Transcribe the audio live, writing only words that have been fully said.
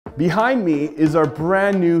Behind me is our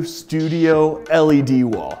brand new studio LED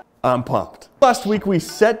wall. I'm pumped. Last week we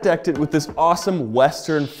set decked it with this awesome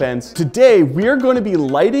Western fence. Today we are going to be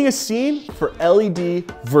lighting a scene for LED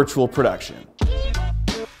virtual production.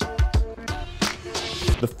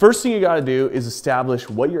 The first thing you gotta do is establish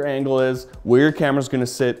what your angle is, where your camera's gonna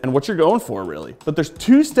sit, and what you're going for really. But there's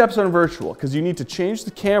two steps on virtual, because you need to change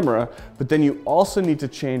the camera, but then you also need to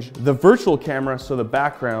change the virtual camera so the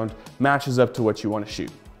background matches up to what you wanna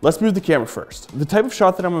shoot. Let's move the camera first. The type of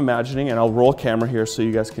shot that I'm imagining, and I'll roll camera here so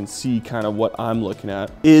you guys can see kind of what I'm looking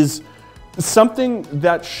at, is something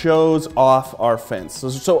that shows off our fence.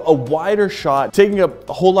 So a wider shot, taking up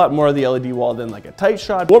a whole lot more of the LED wall than like a tight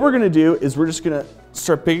shot. What we're gonna do is we're just gonna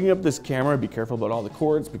start picking up this camera. Be careful about all the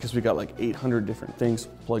cords because we got like 800 different things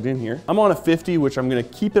plugged in here. I'm on a 50, which I'm gonna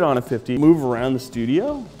keep it on a 50, move around the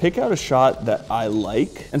studio, pick out a shot that I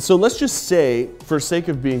like. And so let's just say, for sake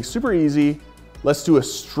of being super easy, let's do a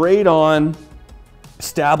straight on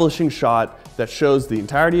establishing shot that shows the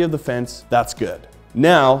entirety of the fence. That's good.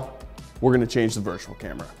 Now, we're gonna change the virtual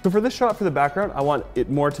camera. So for this shot for the background, I want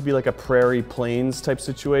it more to be like a prairie plains type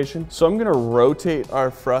situation. So I'm gonna rotate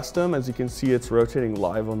our frustum. As you can see, it's rotating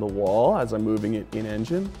live on the wall as I'm moving it in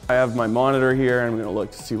engine. I have my monitor here and I'm gonna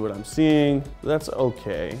look to see what I'm seeing. That's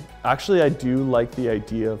okay. Actually, I do like the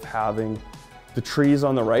idea of having the trees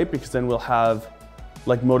on the right because then we'll have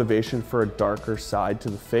like motivation for a darker side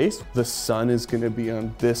to the face. The sun is gonna be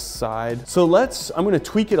on this side. So I'm gonna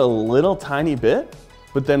tweak it a little tiny bit,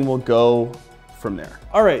 but then we'll go from there.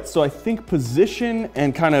 All right, so I think position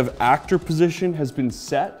and kind of actor position has been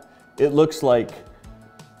set. It looks like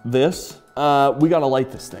this. We gotta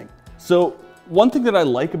light this thing. So one thing that I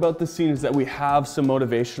like about this scene is that we have some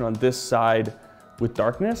motivation on this side with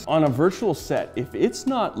darkness. On a virtual set, if it's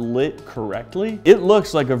not lit correctly, it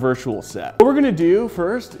looks like a virtual set. What we're gonna do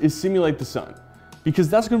first is simulate the sun, because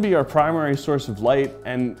that's gonna be our primary source of light.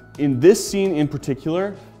 And in this scene in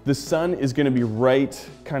particular, the sun is gonna be right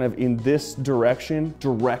kind of in this direction,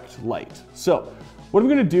 direct light. So what I'm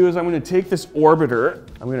gonna do is I'm gonna take this orbiter,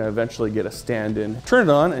 I'm gonna eventually get a stand-in, turn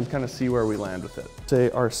it on and kind of see where we land with it.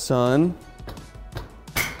 Say our sun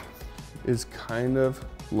is kind of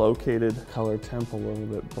located, color temp a little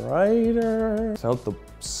bit brighter. Without the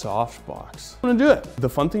softbox. I'm gonna do it. The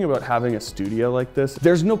fun thing about having a studio like this,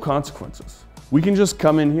 there's no consequences. We can just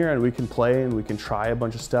come in here and we can play and we can try a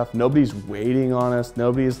bunch of stuff. Nobody's waiting on us.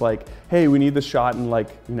 Nobody's like, hey, we need the shot in like,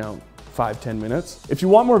 5-10 minutes. If you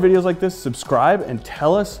want more videos like this, subscribe and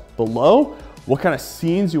tell us below what kind of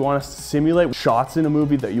scenes you want us to simulate, shots in a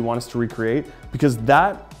movie that you want us to recreate, because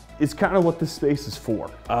that is kind of what this space is for.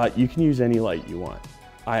 You can use any light you want.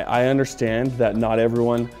 I understand that not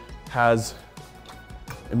everyone has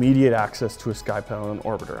immediate access to a CoPilot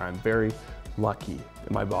orbiter. I'm very lucky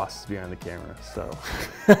that my boss is behind the camera, so.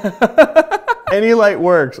 Any light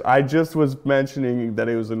works. I just was mentioning that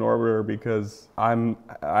it was an orbiter because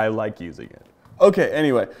I like using it. Okay,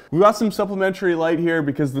 anyway, we got some supplementary light here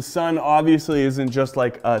because the sun obviously isn't just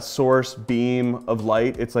like a source beam of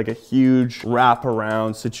light. It's like a huge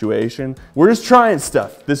wraparound situation. We're just trying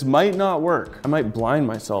stuff. This might not work. I might blind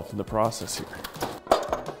myself in the process here.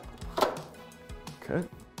 Okay.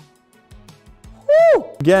 Woo!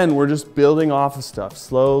 Again, we're just building off of stuff.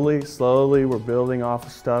 Slowly, slowly, we're building off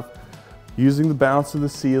of stuff. Using the bounce of the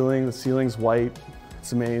ceiling. The ceiling's white.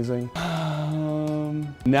 It's amazing.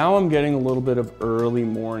 Now I'm getting a little bit of early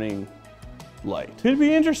morning light. Could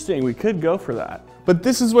be interesting, we could go for that. But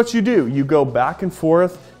this is what you do. You go back and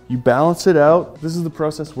forth, you balance it out. This is the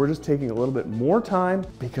process. We're just taking a little bit more time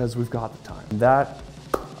because we've got the time. That,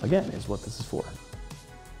 again, is what this is for.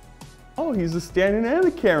 Oh, he's a stand-in and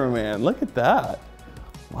a cameraman. Look at that.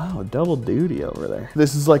 Wow, double duty over there.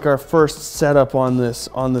 This is like our first setup on this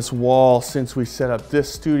wall since we set up this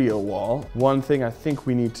studio wall. One thing I think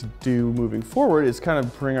we need to do moving forward is kind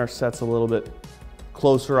of bring our sets a little bit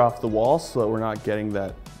closer off the wall so that we're not getting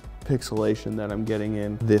that pixelation that I'm getting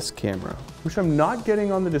in this camera, which I'm not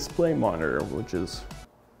getting on the display monitor, which is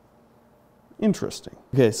interesting.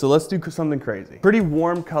 Okay, so let's do something crazy. Pretty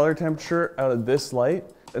warm color temperature out of this light.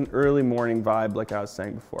 An early morning vibe like I was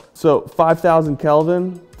saying before. So 5,000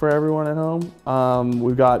 Kelvin for everyone at home.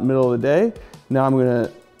 We've got middle of the day. Now I'm gonna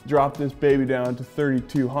drop this baby down to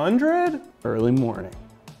 3,200. Early morning.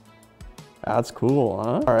 That's cool,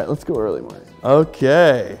 huh? All right, let's go early morning.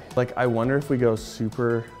 Okay. Like, I wonder if we go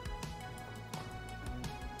super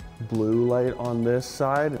blue light on this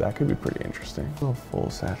side. That could be pretty interesting. A little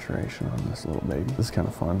full saturation on this little baby. This is kind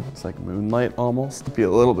of fun. It's like moonlight almost. It'd be a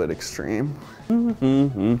little bit extreme.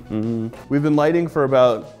 We've been lighting for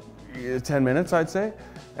about 10 minutes, I'd say.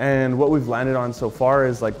 And what we've landed on so far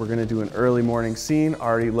is like, we're gonna do an early morning scene.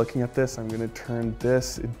 Already looking at this, I'm gonna turn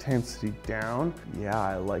this intensity down. Yeah,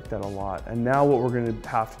 I like that a lot. And now what we're gonna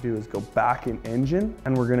have to do is go back in engine,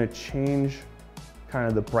 and we're gonna change kind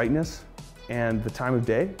of the brightness and the time of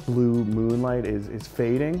day. Blue moonlight is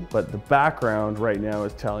fading, but the background right now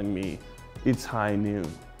is telling me it's high noon.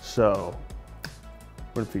 So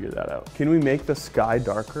we're gonna figure that out. Can we make the sky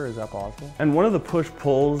darker? Is that possible? And one of the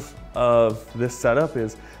push-pulls of this setup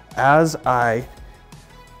is, as I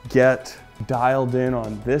get dialed in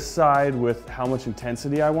on this side with how much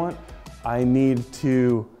intensity I want, I need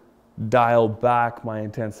to dial back my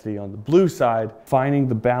intensity on the blue side, finding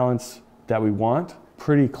the balance that we want.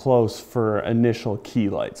 Pretty close for initial key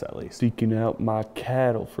lights, at least. Seeking out my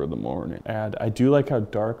cattle for the morning. And I do like how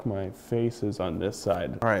dark my face is on this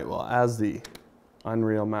side. All right, well, as the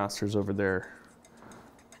Unreal Masters over there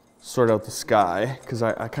sort out the sky, because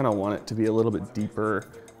I kind of want it to be a little bit deeper,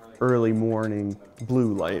 early morning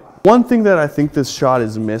blue light. One thing that I think this shot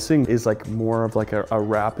is missing is like more of like a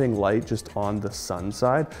wrapping light just on the sun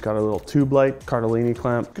side. Got a little tube light, Cardellini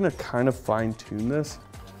clamp. I'm gonna kind of fine tune this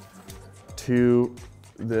to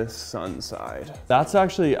this sun side. That's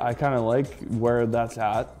actually, I kind of like where that's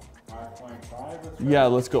at. 5.5? Yeah,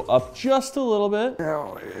 let's go up just a little bit.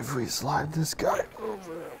 Now, if we slide this guy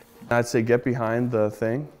over, I'd say get behind the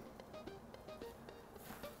thing.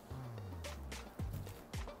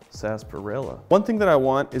 Sarsaparilla. One thing that I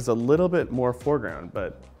want is a little bit more foreground,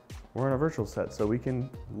 but we're on a virtual set, so we can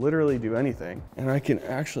literally do anything. And I can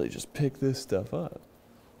actually just pick this stuff up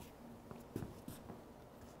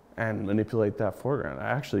and manipulate that foreground.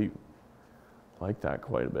 I actually like that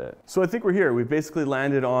quite a bit. So I think we're here. We've basically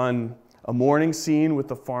landed on a morning scene with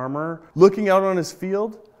the farmer looking out on his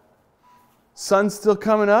field. Sun's still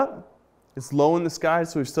coming up. It's low in the sky,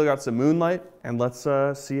 so we've still got some moonlight. And let's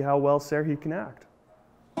see how well Serhi can act.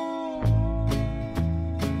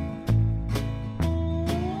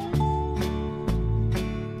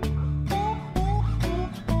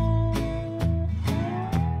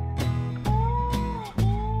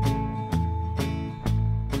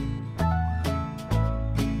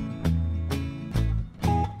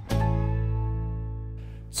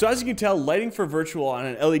 So as you can tell, lighting for virtual on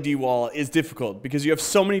an LED wall is difficult because you have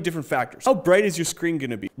so many different factors. How bright is your screen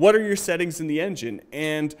gonna be? What are your settings in the engine?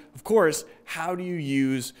 And of course, how do you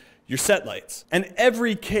use your set lights? And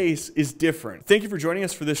every case is different. Thank you for joining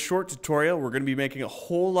us for this short tutorial. We're gonna be making a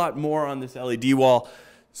whole lot more on this LED wall.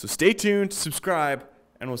 So stay tuned, subscribe,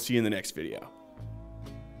 and we'll see you in the next video.